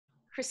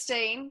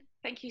Christine,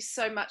 thank you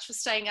so much for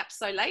staying up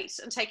so late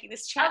and taking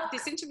this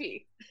interview.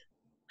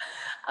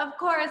 Of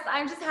course,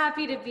 I'm just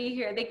happy to be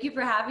here. Thank you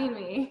for having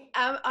me.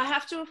 I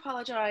have to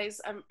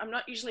apologise. I'm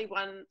not usually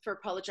one for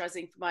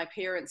apologising for my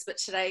appearance, but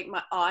today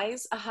my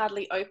eyes are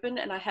hardly open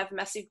and I have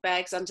massive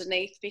bags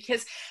underneath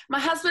because my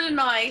husband and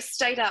I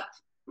stayed up,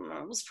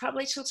 it was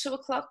probably till 2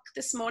 o'clock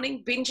this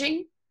morning,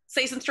 binging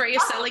season 3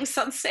 of Selling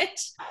Sunset.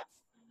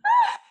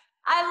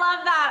 I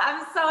love that.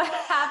 I'm so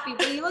happy,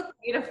 but you look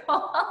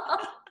beautiful.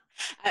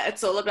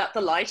 It's all about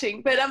the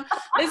lighting. But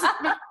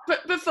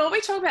before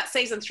we talk about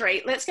season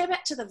 3, let's go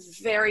back to the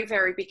very,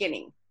 very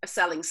beginning of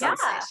Selling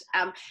Sunset.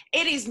 Yeah.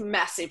 It is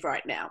massive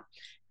right now.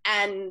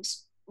 And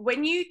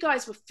when you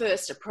guys were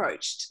first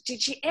approached,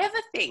 did you ever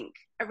think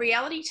a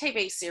reality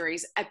TV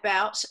series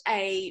about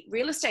a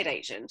real estate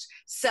agent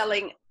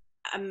selling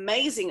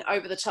amazing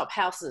over-the-top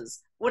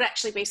houses would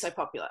actually be so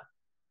popular?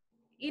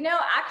 You know,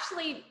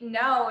 actually,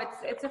 no.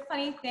 It's a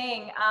funny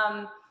thing.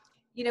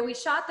 You know, we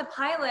shot the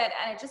pilot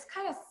and it just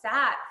kind of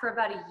sat for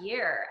about a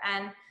year,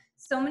 and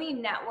so many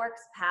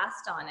networks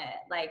passed on it,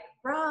 like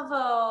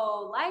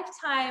Bravo,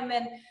 Lifetime,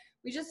 and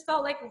we just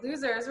felt like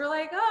losers. We're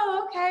like,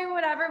 oh, okay,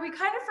 whatever. We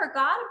kind of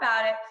forgot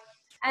about it.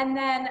 And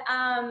then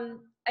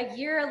a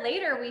year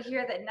later, we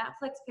hear that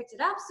Netflix picked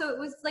it up. So it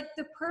was like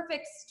the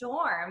perfect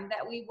storm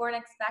that we weren't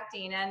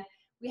expecting. And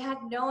we had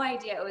no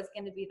idea it was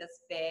going to be this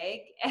big.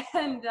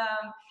 And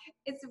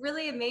it's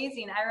really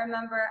amazing. I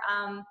remember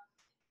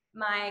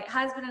my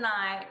husband and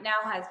I, now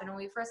husband, when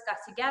we first got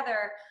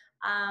together,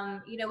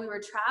 you know, we were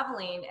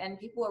traveling and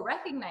people were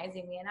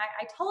recognizing me. And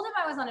I told him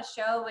I was on a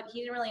show, but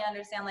he didn't really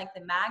understand like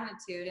the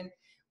magnitude. And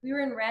we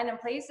were in random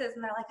places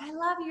and they're like, I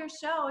love your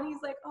show. And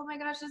he's like, oh my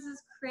gosh, this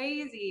is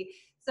crazy.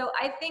 So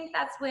I think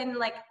that's when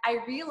like I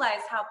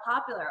realized how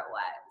popular it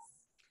was.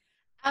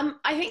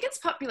 I think it's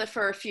popular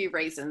for a few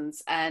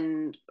reasons,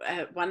 and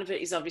one of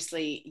it is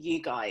obviously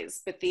you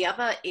guys, but the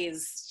other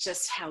is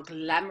just how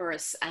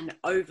glamorous and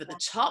over the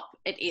top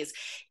it is.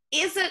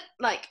 Is it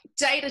like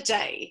day to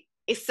day,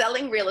 is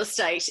selling real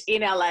estate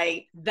in LA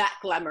that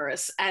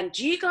glamorous? And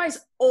do you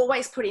guys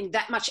always put in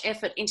that much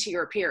effort into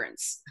your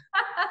appearance?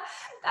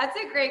 That's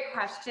a great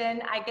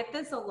question. I get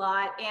this a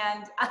lot,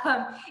 and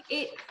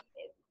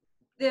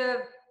the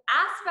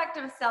aspect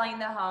of selling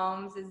the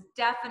homes is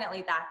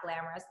definitely that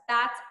glamorous.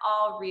 That's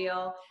all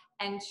real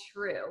and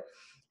true.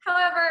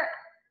 However,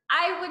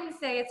 I wouldn't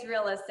say it's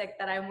realistic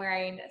that I'm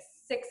wearing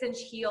 6-inch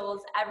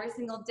heels every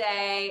single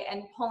day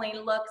and pulling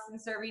looks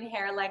and serving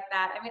hair like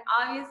that. I mean,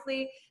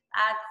 obviously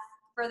that's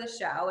for the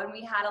show and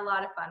we had a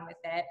lot of fun with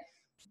it.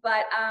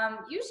 But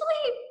usually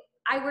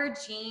I wear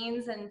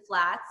jeans and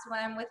flats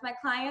when I'm with my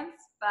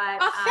clients.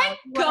 But thank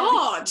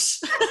God.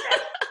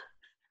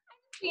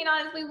 Being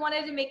honest, we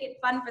wanted to make it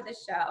fun for the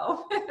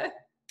show.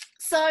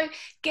 So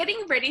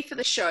getting ready for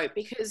the show,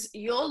 because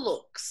your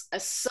looks are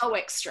so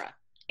extra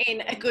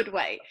in a good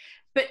way,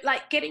 but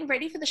like getting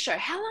ready for the show,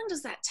 how long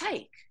does that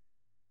take?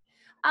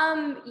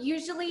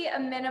 Usually a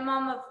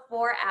minimum of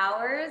 4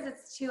 hours.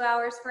 It's 2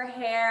 hours for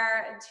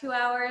hair and 2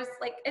 hours,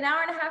 like an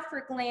hour and a half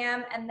for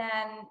glam. And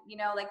then, you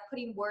know, like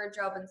putting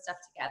wardrobe and stuff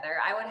together.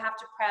 I would have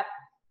to prep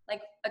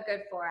like a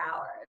good 4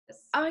 hours.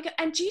 Oh my God.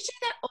 And do you do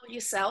that all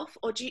yourself,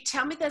 or do you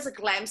tell me there's a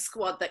glam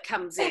squad that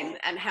comes in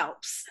and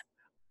helps?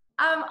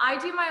 I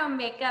do my own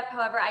makeup.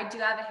 However, I do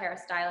have a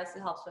hairstylist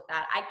who helps with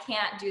that. I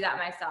can't do that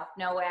myself.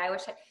 No way.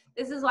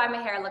 This is why my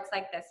hair looks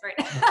like this right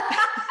now.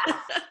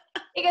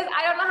 Because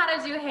I don't know how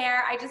to do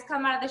hair. I just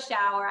come out of the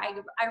shower. I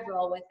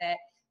roll with it.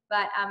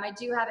 But I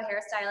do have a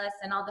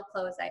hairstylist, and all the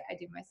clothes I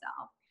do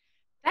myself.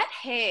 That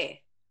hair,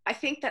 I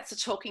think that's a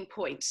talking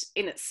point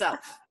in itself.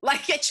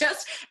 Like it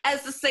just,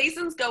 as the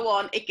seasons go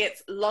on, it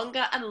gets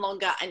longer and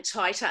longer and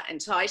tighter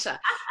and tighter.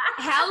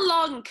 How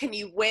long can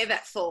you wear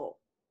that for?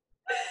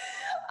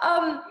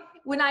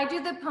 When I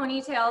do the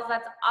ponytails,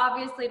 that's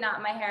obviously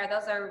not my hair.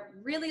 Those are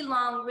really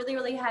long, really,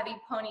 really heavy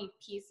pony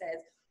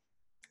pieces.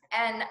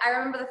 And I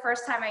remember the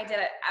first time I did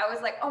it, I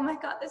was like, oh my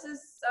God, this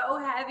is so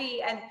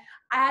heavy. And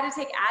I had to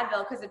take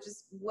Advil because it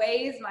just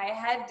weighs my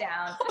head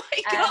down. Oh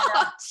my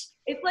gosh.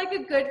 It's like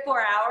a good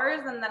 4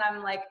 hours. And then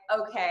I'm like,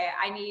 okay,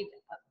 I need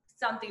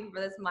something for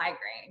this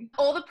migraine.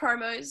 All the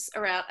promos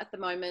are out at the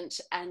moment,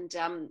 and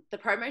the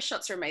promo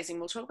shots are amazing.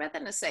 We'll talk about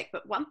that in a sec.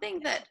 But one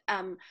thing that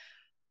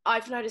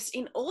I've noticed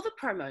in all the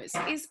promos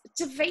is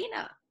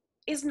Davina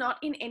is not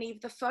in any of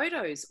the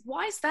photos.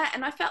 Why is that?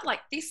 And I felt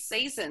like this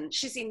season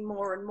she's in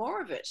more and more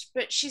of it,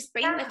 but she's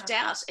been left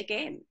out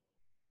again.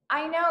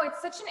 I know,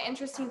 it's such an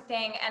interesting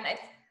thing, and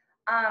it's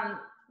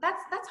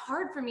that's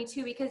hard for me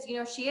too, because you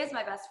know she is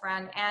my best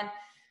friend, and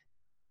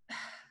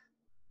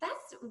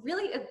that's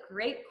really a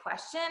great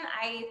question.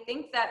 I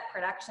think that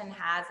production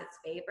has its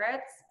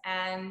favorites,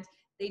 and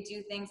they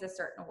do things a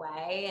certain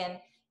way, and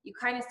you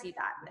kind of see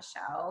that in the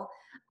show.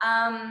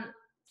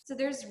 So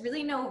there's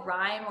really no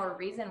rhyme or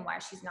reason why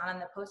she's not on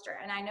the poster.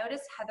 And I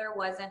noticed Heather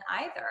wasn't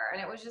either.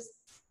 And it was just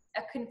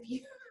it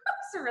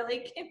was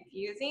really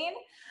confusing.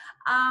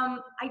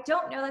 I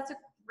don't know. That's a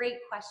great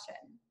question.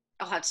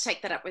 I'll have to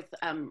take that up with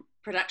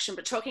production,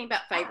 but talking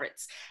about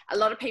favorites, a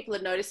lot of people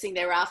are noticing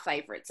there are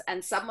favorites.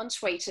 And someone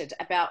tweeted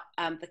about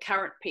the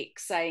current pick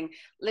saying,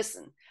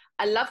 listen,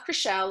 I love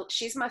Chriselle,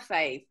 she's my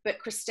fave, but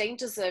Christine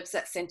deserves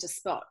that center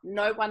spot.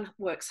 No one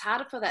works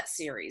harder for that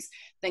series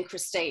than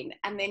Christine.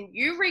 And then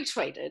you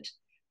retweeted,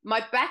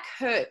 my back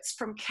hurts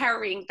from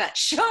carrying that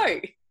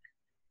show.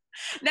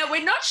 Now,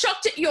 we're not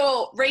shocked at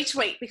your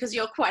retweet because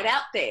you're quite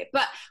out there,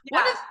 but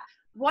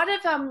what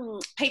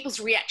have people's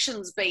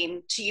reactions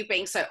been to you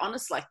being so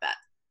honest like that?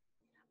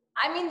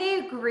 I mean,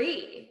 they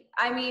agree.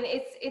 I mean,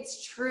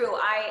 it's true.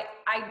 I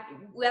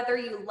whether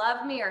you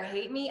love me or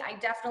hate me, I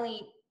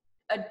definitely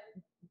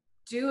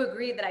do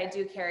agree that I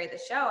do carry the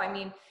show. I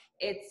mean,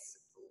 it's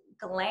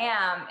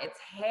glam, it's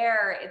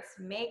hair, it's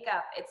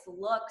makeup, it's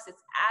looks,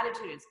 it's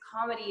attitude, it's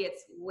comedy,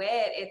 it's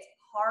wit, it's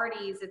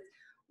parties, it's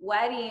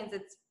weddings,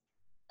 it's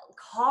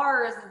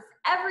cars, it's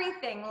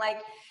everything. Like,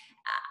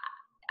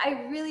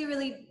 I really,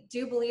 really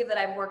do believe that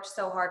I've worked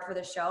so hard for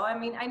the show. I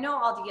mean, I know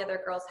all the other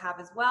girls have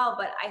as well,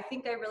 but I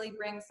think I really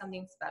bring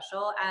something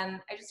special, and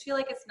I just feel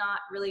like it's not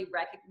really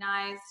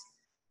recognized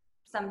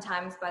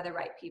sometimes by the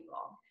right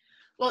people.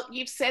 Well,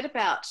 you've said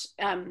about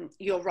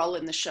your role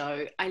in the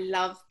show, I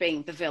love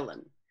being the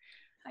villain.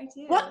 I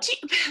do. What do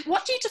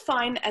you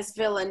define as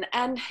villain,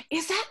 and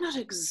is that not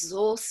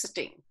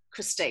exhausting,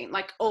 Christine?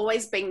 Like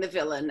always being the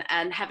villain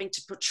and having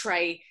to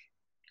portray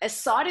a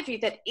side of you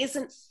that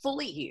isn't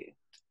fully you?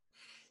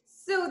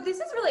 So this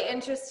is really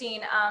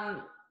interesting.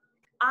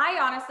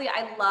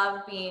 I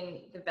love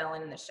being the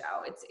villain in the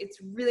show. It's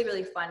really,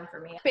 really fun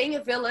for me. Being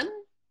a villain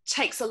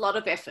takes a lot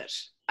of effort,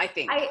 I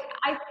think.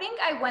 I think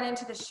I went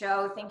into the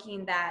show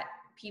thinking that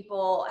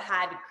people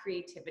had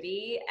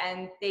creativity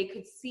and they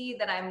could see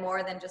that I'm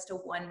more than just a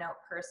one-note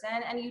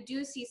person. And you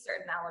do see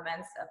certain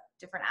elements of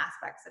different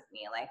aspects of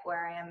me, like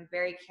where I am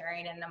very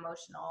caring and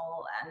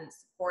emotional and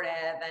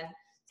supportive and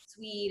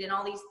sweet and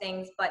all these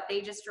things, but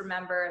they just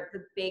remember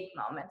the big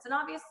moments. And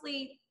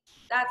obviously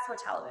that's what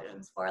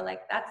television's for.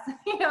 Like that's,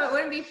 you know, it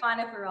wouldn't be fun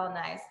if we were all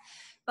nice,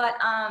 but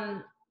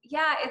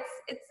yeah,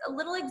 it's a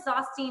little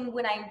exhausting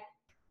when I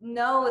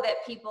know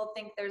that people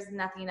think there's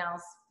nothing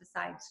else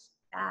besides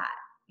that,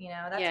 you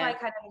know. That's why I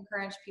kind of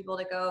encourage people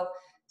to go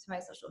to my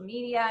social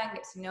media and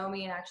get to know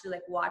me and actually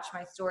like watch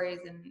my stories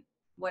and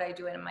what I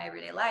do in my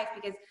everyday life,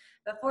 because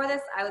before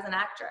this I was an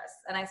actress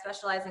and I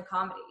specialized in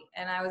comedy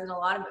and I was in a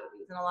lot of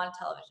movies and a lot of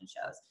television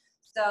shows.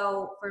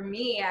 So for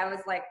me, I was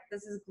like,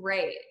 this is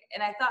great.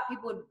 And I thought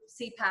people would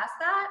see past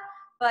that,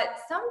 but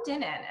some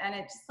didn't. And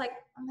it's just like,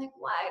 I'm like,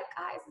 what,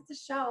 guys, it's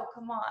a show,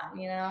 come on,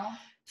 you know?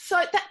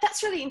 So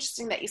that's really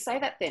interesting that you say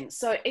that then.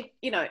 So it,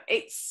 you know,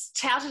 it's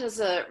touted as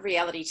a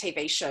reality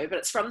TV show, but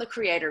it's from the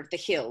creator of The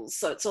Hills.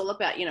 So it's all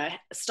about, you know,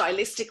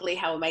 stylistically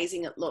how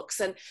amazing it looks.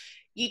 And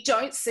you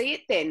don't see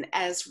it then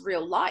as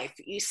real life.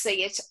 You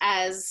see it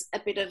as a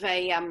bit of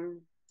a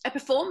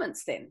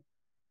performance then.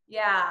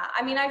 Yeah.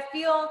 I mean, I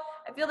feel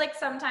like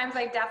sometimes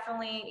I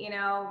definitely, you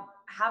know,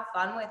 have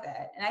fun with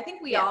it. And I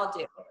think we all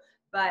do,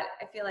 but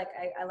I feel like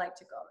I like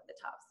to go over the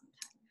top sometimes.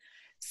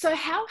 So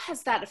how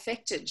has that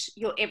affected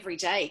your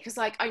everyday? Because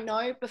like I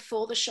know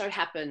before the show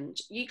happened,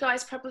 you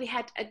guys probably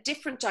had a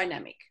different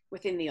dynamic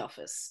within the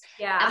office.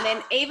 Yeah. And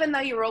then even though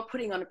you're all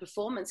putting on a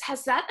performance,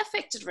 has that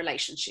affected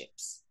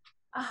relationships?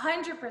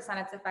 100%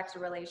 it's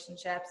affected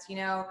relationships. You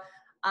know,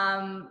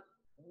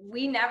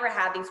 we never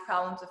had these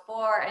problems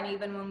before. And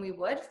even when we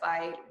would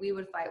fight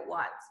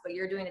once. But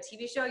you're doing a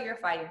TV show, you're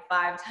fighting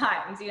 5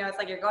 times. You know, it's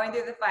like you're going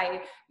through the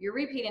fight, you're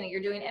repeating it,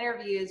 you're doing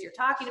interviews, you're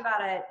talking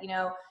about it, you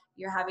know,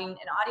 you're having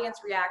an audience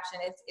reaction.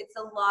 It's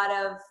a lot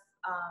of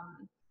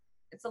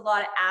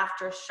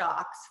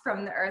aftershocks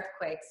from the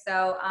earthquake.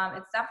 So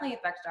it's definitely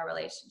affected our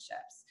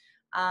relationships.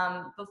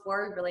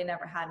 Before we really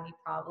never had any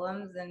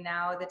problems, and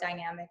now the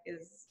dynamic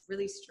is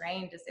really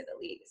strained to say the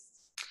least.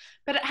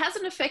 But it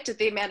hasn't affected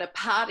the amount of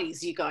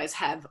parties you guys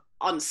have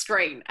on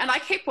screen. And I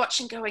keep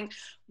watching going,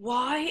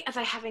 why are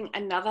they having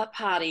another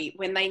party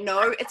when they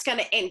know it's going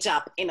to end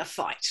up in a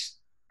fight?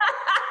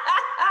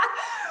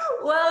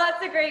 Well,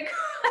 that's a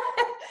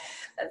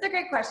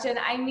great question.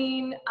 I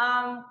mean,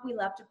 we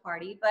love to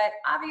party, but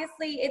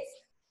obviously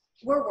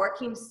we're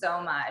working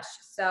so much,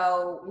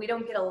 so we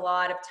don't get a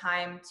lot of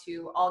time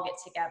to all get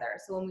together.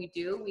 So when we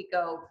do, we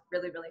go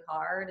really, really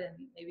hard and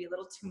maybe a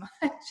little too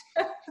much.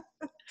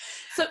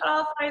 So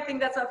also, I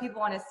think that's what people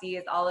want to see,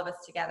 is all of us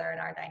together in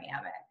our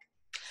dynamic.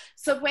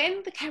 So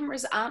when the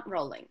cameras aren't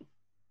rolling,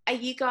 are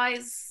you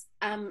guys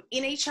in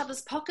each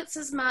other's pockets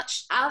as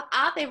much?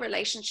 Are there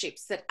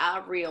relationships that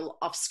are real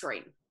off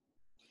screen?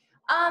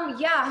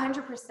 Yeah,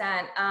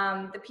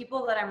 100%. The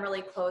people that I'm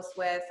really close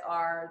with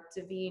are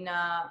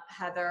Davina,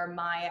 Heather,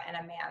 Maya, and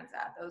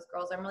Amanda. Those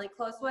girls I'm really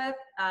close with.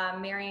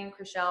 Mary and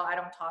Chriselle, I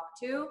don't talk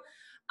to.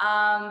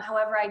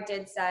 However, I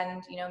did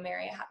send, you know,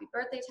 Mary a happy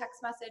birthday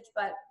text message,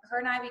 but her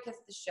and I, because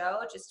of the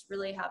show, just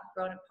really have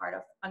grown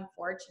apart,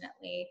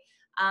 unfortunately.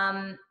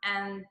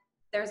 And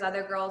there's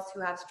other girls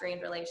who have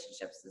strained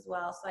relationships as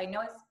well. So I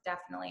know it's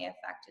definitely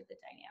affected the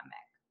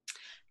dynamic.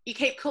 you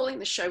keep calling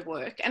the show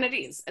work, and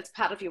it's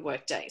part of your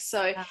work day.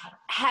 So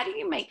how do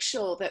you make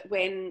sure that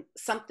when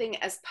something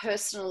as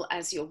personal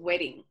as your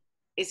wedding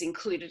is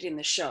included in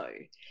the show,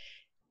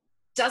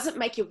 doesn't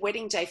make your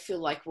wedding day feel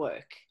like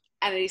work,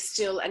 and it is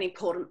still an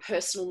important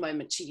personal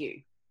moment to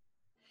you?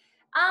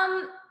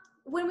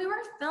 When we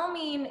were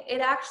filming,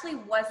 it actually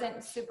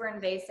wasn't super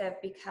invasive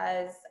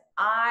because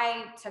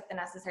I took the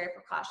necessary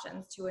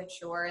precautions to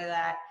ensure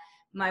that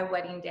my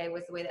wedding day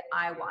was the way that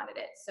I wanted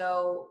it.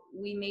 So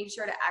we made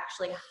sure to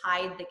actually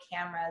hide the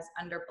cameras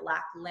under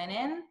black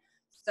linen.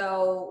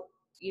 So,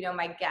 you know,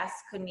 my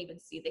guests couldn't even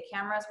see the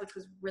cameras, which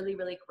was really,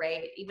 really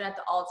great. Even at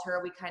the altar,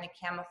 we kind of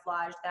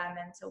camouflaged them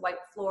into white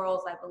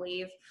florals, I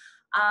believe.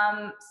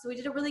 So we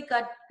did a really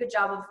good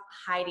job of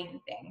hiding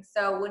things.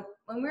 So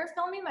when we were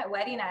filming my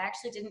wedding, I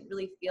actually didn't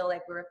really feel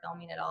like we were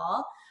filming at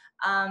all,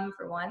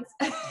 for once,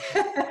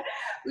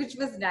 which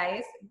was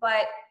nice.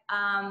 But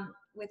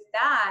with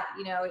that,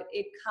 you know,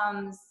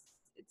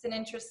 it's an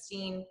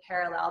interesting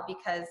parallel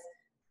because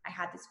I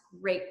had this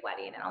great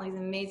wedding and all these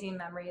amazing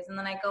memories. And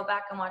then I go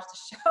back and watch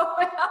the show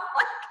and I'm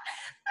like,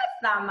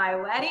 that's not my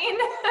wedding.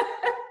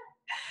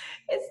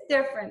 It's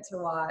different to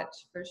watch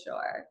for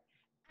sure.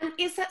 And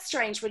is that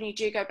strange when you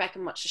do go back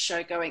and watch the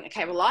show going,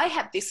 okay, well, I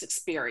had this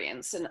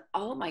experience and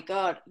oh my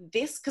God,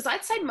 this, because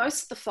I'd say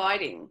most of the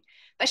fighting,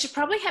 they should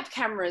probably have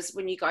cameras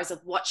when you guys are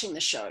watching the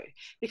show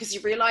because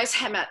you realize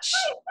how much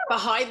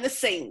behind the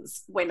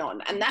scenes went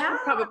on, and that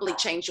would probably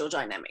change your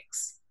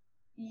dynamics.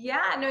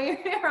 Yeah, no,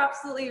 you're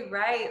absolutely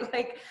right.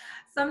 Like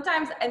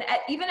sometimes, and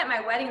even at my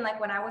wedding, like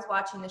when I was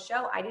watching the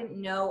show, I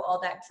didn't know all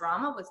that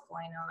drama was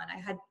going on. I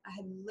had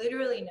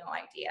literally no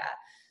idea.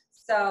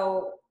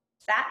 So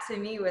that to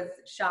me was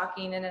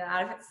shocking in and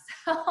out of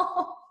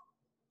itself.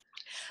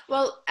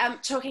 Well,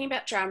 talking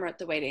about drama at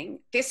the wedding,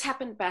 this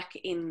happened back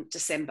in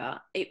December.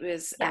 It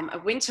was a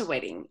winter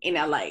wedding in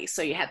LA,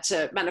 so you had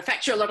to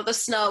manufacture a lot of the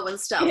snow and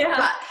stuff.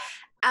 Yeah.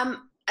 But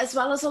as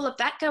well as all of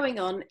that going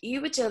on, you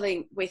were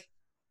dealing with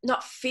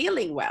not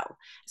feeling well.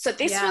 So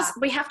this was,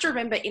 we have to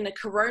remember, in a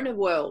corona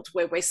world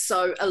where we're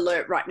so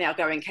alert right now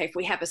going, okay, if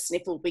we have a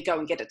sniffle, we go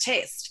and get a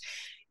test.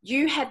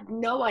 You had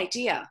no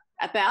idea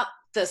about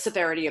the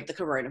severity of the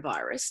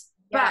coronavirus.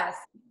 Yes.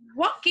 But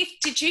what gift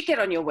did you get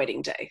on your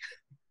wedding day?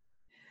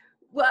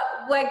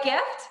 What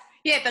gift?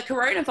 Yeah, the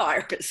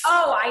coronavirus.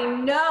 Oh, I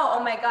know.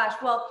 Oh my gosh.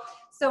 Well,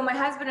 so my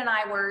husband and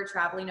I were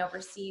traveling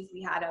overseas.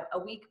 We had a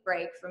week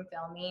break from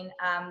filming.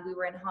 We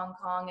were in Hong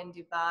Kong and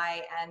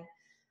Dubai, and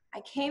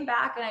I came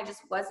back and I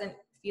just wasn't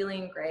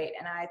feeling great.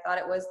 And I thought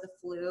it was the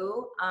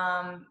flu,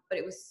 but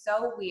it was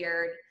so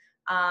weird.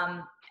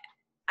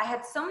 I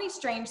had so many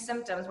strange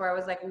symptoms where I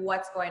was like,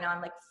 what's going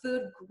on? Like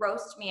food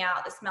grossed me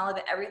out, the smell of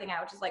it, everything.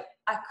 I was just like,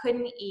 I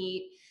couldn't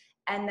eat.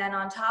 And then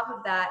on top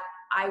of that,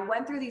 I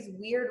went through these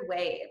weird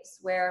waves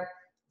where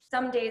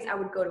some days I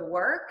would go to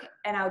work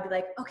and I would be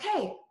like,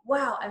 okay,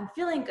 wow, I'm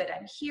feeling good.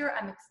 I'm here.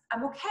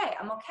 I'm okay.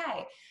 I'm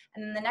okay.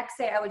 And then the next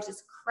day I would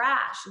just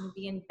crash and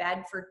be in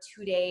bed for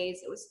 2 days.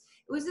 It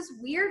was this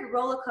weird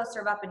roller coaster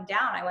of up and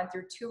down. I went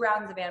through 2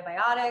 rounds of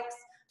antibiotics,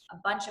 a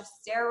bunch of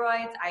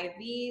steroids,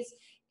 IVs.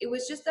 It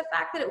was just the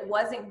fact that it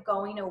wasn't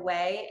going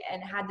away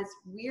and had this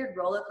weird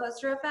roller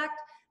coaster effect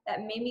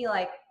that made me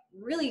like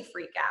really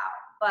freak out.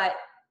 But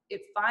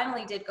it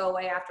finally did go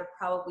away after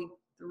probably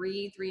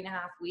 3.5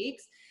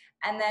 weeks.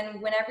 And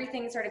then when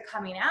everything started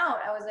coming out,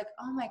 I was like,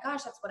 oh my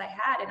gosh, that's what I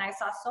had. And I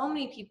saw so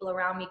many people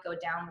around me go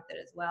down with it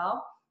as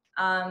well.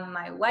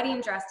 My wedding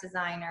dress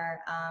designer,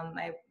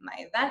 my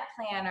event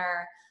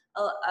planner,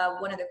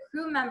 one of the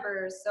crew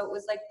members. So it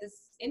was like this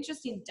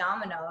interesting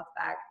domino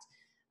effect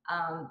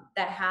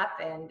that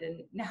happened,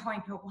 and now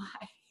I know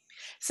why.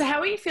 So how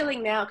are you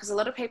feeling now? Because a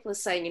lot of people are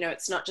saying, you know,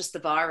 it's not just the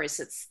virus,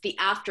 it's the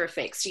after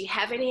effects. Do you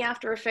have any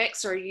after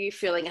effects, or are you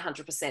feeling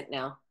 100%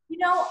 now? You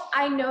know,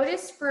 I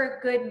noticed for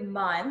a good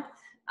month,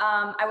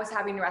 I was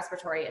having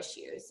respiratory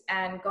issues,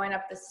 and going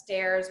up the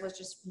stairs was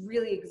just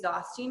really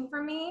exhausting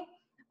for me.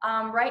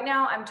 Right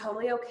now I'm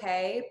totally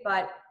okay,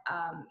 but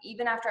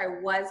even after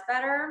I was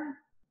better,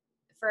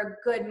 for a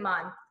good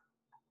month,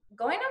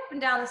 going up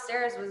and down the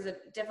stairs was a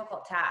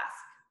difficult task.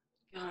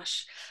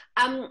 Gosh.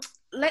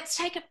 Let's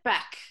take it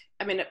back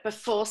a minute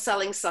before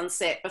Selling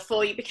Sunset,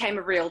 before you became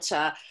a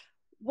realtor.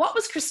 What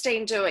was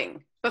Christine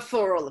doing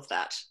before all of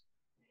that?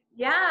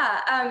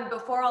 Yeah,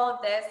 before all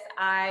of this,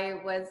 I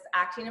was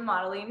acting and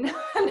modeling.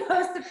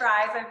 No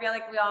surprise, I feel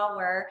like we all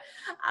were.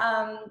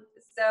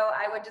 So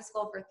I went to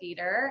school for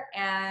theater,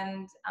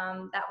 and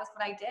that was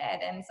what I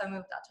did. And so I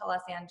moved out to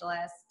Los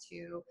Angeles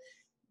to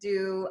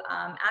do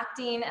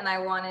acting, and I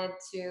wanted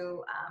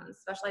to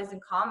specialize in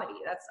comedy.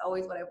 That's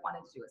always what I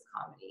wanted to do, is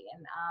comedy.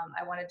 And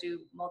I want to do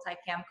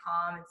multi-cam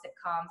com and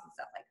sitcoms and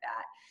stuff like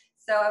that.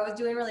 So I was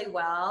doing really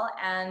well,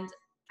 and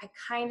I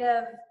kind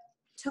of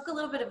took a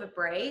little bit of a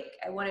break.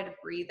 I wanted a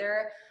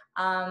breather.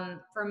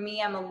 For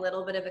me, I'm a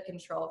little bit of a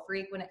control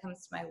freak when it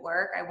comes to my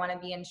work. I want to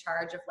be in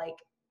charge of like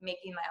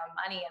making my own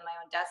money and my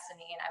own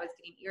destiny. And I was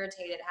getting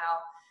irritated how,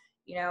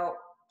 you know,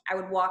 I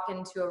would walk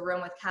into a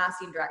room with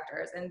casting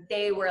directors and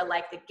they were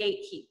like the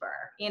gatekeeper,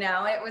 you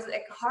know. It was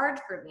like hard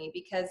for me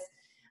because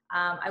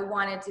I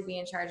wanted to be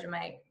in charge of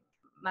my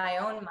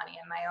own money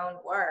and my own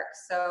work.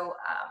 So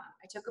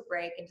I took a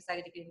break and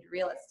decided to get into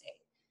real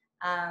estate.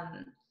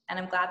 And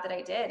I'm glad that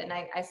I did. And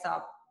I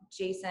saw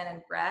Jason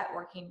and Brett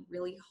working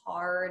really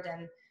hard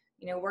and,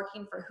 you know,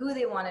 working for who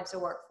they wanted to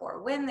work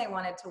for, when they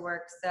wanted to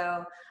work.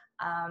 So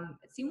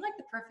it seemed like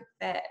the perfect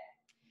fit.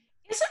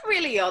 Is it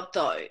really odd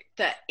though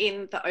that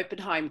in the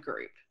Oppenheim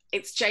group,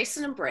 it's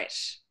Jason and Brett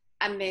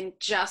and then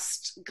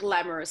just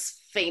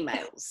glamorous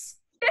females?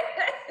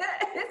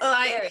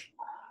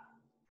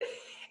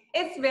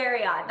 It's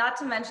very odd. Not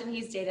to mention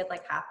he's dated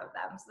like half of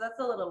them. So that's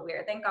a little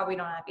weird. Thank God we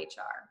don't have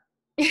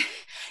HR.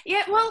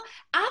 Yeah, well,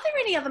 are there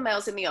any other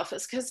males in the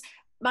office? Because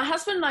my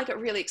husband and I got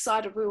really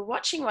excited. We were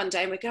watching one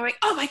day and we're going,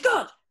 oh my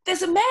God,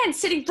 there's a man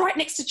sitting right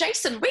next to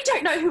Jason. We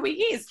don't know who he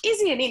is.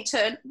 Is he an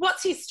intern?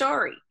 What's his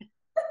story?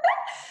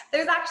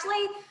 There's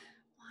actually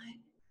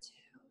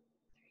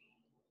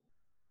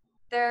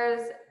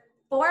there's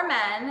 4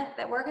 men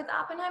that work at the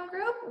Oppenheim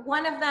group.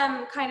 One of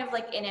them kind of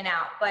like in and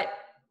out, but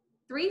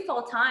 3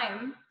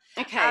 full-time.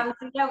 Okay.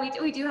 Yeah,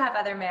 we do have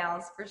other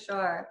males for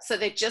sure. So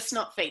they're just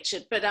not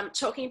featured. But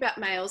talking about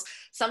males,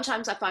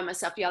 sometimes I find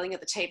myself yelling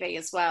at the TV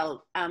as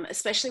well,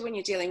 especially when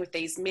you're dealing with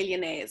these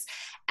millionaires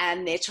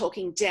and they're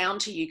talking down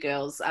to you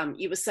girls.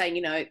 You were saying,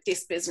 you know,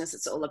 this business,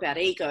 it's all about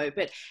ego.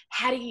 But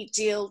how do you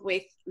deal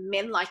with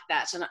men like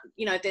that? And,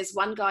 you know, there's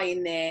one guy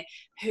in there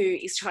who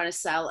is trying to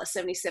sell a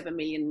 $77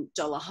 million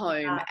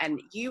home,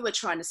 and you were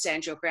trying to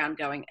stand your ground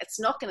going, it's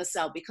not going to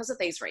sell because of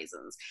these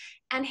reasons.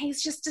 And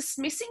he's just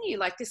dismissing you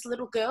like this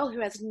little girl who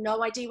has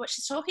no idea what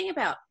she's talking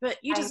about, but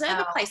you deserve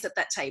a place at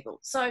that table.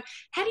 So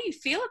how do you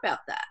feel about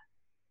that?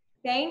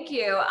 Thank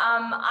you.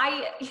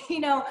 You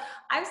know,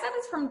 I've said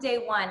this from day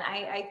one.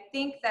 I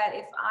think that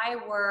if I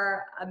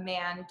were a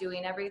man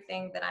doing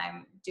everything that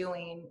I'm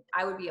doing,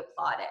 I would be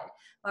applauded.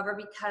 However,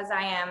 because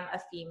I am a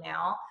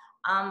female,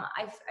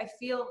 I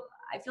feel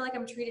like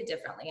I'm treated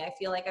differently. I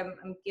feel like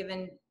I'm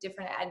given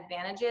different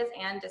advantages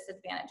and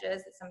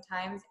disadvantages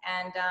sometimes.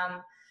 And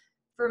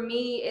for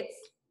me,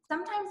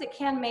 sometimes it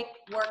can make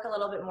work a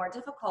little bit more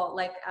difficult.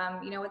 Like,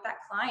 you know, with that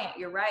client,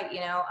 you're right.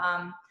 You know,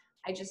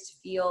 I just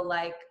feel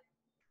like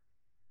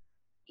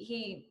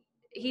he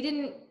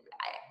didn't,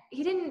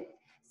 it's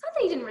not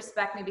that he didn't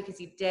respect me, because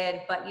he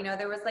did, but you know,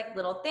 there was like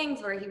little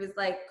things where he was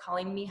like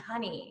calling me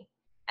honey,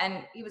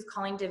 and he was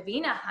calling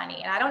Davina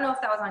honey. And I don't know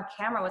if that was on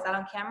camera. Was that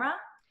on camera?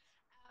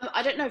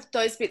 I don't know if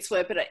those bits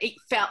were, but it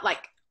felt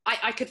like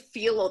I could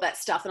feel all that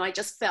stuff, and I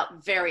just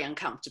felt very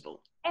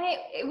uncomfortable. And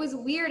it was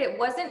weird. It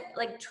wasn't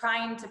like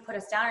trying to put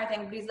us down or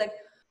anything, but he's like,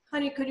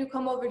 honey, could you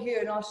come over here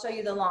and I'll show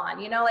you the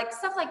lawn? You know, like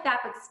stuff like that.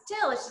 But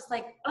still, it's just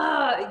like,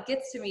 it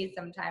gets to me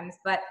sometimes.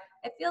 But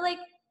I feel like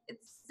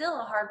it's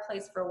still a hard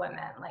place for women.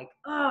 Like,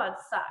 it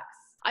sucks.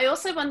 I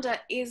also wonder,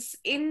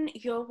 in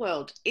your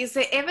world, is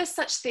there ever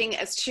such thing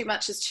as too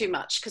much is too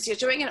much? Because you're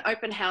doing an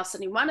open house,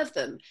 and in one of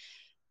them,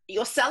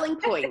 your selling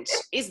point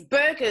is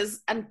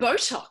burgers and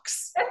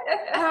Botox.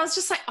 And I was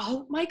just like,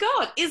 oh my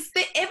God, is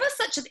there ever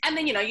such a, and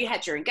then, you know, you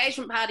had your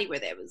engagement party where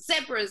there was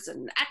zebras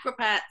and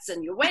acrobats,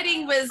 and your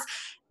wedding was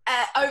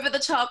over the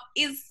top.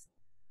 Is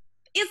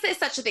there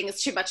such a thing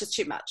as too much is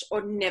too much,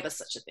 or never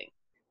such a thing?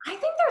 I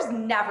think there's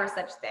never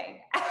such thing.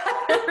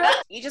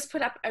 You just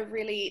put up a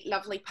really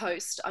lovely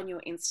post on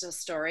your Insta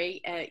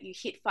story. You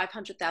hit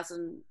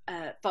 500,000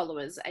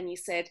 followers, and you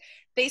said,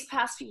 these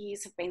past few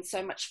years have been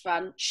so much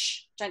fun.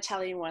 Shh, don't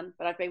tell anyone,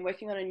 but I've been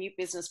working on a new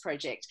business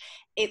project.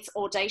 It's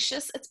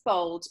audacious, it's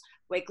bold,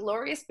 we're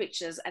glorious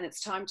bitches, and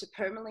it's time to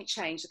permanently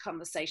change the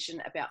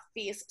conversation about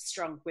fierce,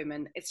 strong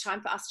women. It's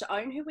time for us to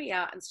own who we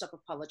are and stop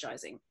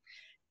apologizing.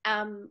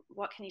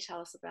 What can you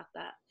tell us about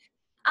that?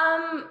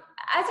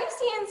 As you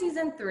see in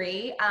season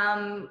 3,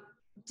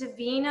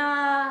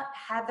 Davina,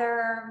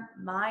 Heather,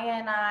 Maya,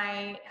 and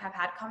I have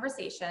had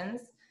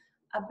conversations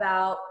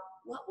about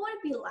what would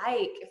it be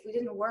like if we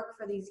didn't work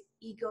for these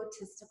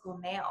egotistical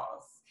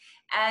males.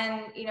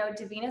 And, you know,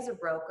 Davina's a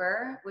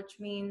broker, which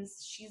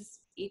means she's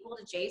equal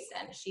to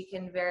Jason. She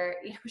can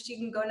she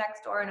can go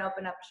next door and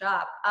open up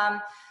shop.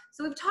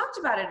 So we've talked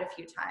about it a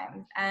few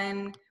times,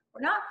 and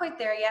we're not quite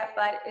there yet,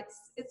 but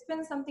it's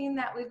been something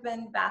that we've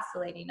been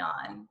vacillating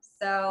on.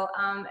 So,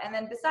 and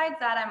then besides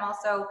that, I'm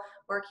also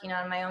working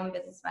on my own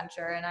business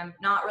venture, and I'm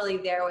not really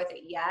there with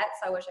it yet.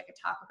 So I wish I could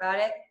talk about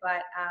it,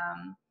 but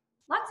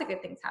lots of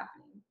good things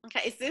happening.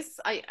 Okay, is this,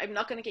 I'm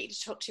not going to get you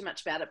to talk too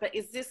much about it, but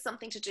is this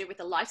something to do with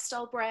a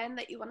lifestyle brand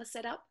that you want to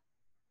set up?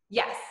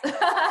 Yes.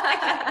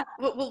 Okay.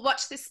 We'll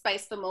watch this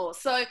space for more.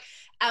 So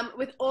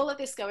with all of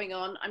this going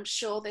on, I'm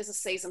sure there's a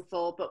season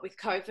 4, but with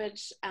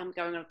COVID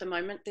going on at the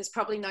moment, there's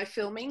probably no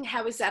filming.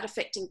 How is that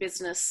affecting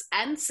business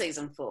and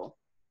season 4?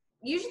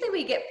 Usually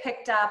we get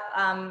picked up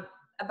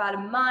about a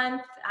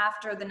month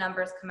after the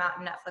numbers come out,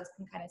 and Netflix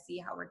can kind of see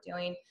how we're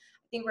doing.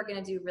 I think we're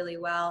going to do really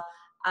well.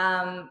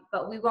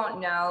 But we won't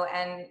know,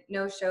 and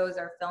no shows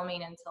are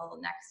filming until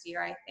next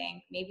year, I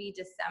think, maybe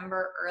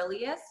December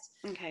earliest.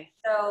 Okay.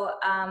 So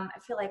I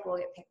feel like we'll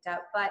get picked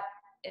up. But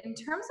in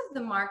terms of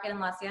the market in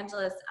Los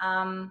Angeles,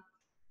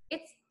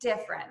 it's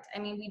different. I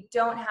mean, we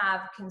don't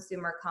have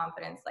consumer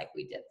confidence like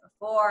we did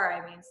before.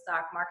 I mean,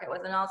 stock market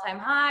was an all-time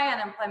high,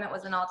 unemployment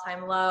was an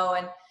all-time low,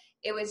 and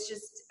it was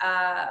just,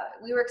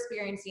 we were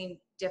experiencing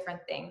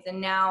different things.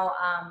 And now,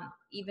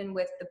 even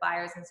with the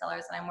buyers and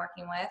sellers that I'm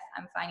working with,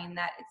 I'm finding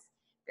that it's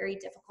very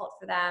difficult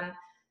for them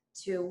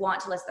to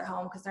want to list their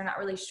home because they're not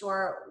really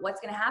sure what's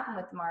going to happen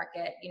with the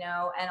market, you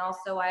know. And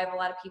also I have a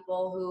lot of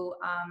people who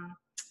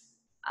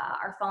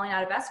are falling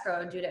out of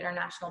escrow due to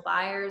international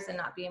buyers and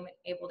not being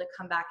able to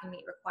come back and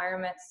meet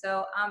requirements.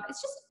 So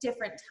it's just a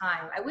different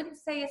time. I wouldn't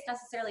say it's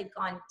necessarily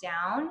gone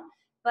down,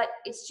 but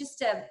it's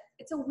just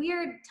it's a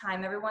weird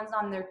time. Everyone's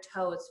on their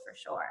toes for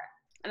sure.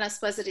 And I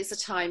suppose it is a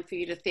time for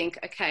you to think,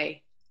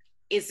 okay,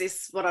 is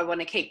this what I want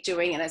to keep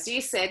doing? And as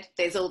you said,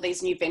 there's all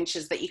these new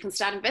ventures that you can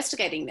start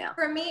investigating now.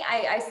 For me,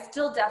 I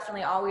still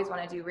definitely always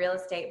want to do real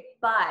estate,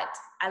 but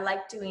I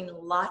like doing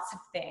lots of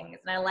things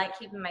and I like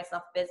keeping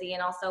myself busy.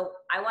 And also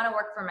I want to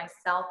work for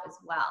myself as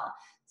well.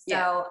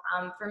 So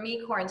for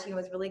me, quarantine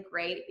was really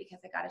great because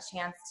I got a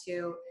chance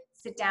to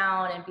sit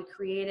down and be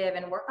creative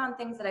and work on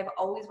things that I've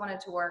always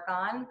wanted to work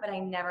on, but I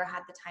never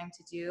had the time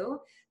to do.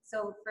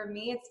 So for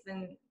me, it's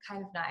been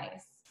kind of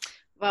nice.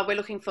 Well, we're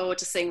looking forward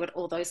to seeing what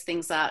all those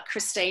things are.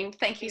 Christine,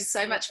 thank you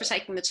so much for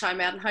taking the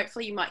time out, and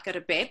hopefully you might go to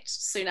bed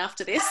soon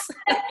after this.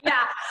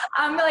 Yeah,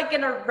 I'm like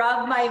gonna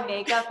rub my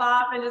makeup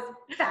off and just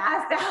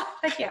pass out.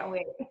 I can't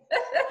wait.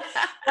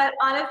 But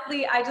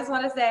honestly, I just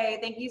want to say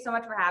thank you so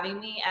much for having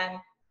me, and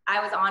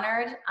I was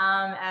honored,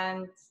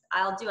 and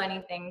I'll do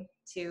anything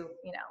to,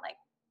 you know, like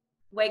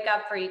wake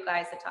up for you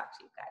guys to talk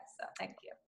to you guys. So thank you.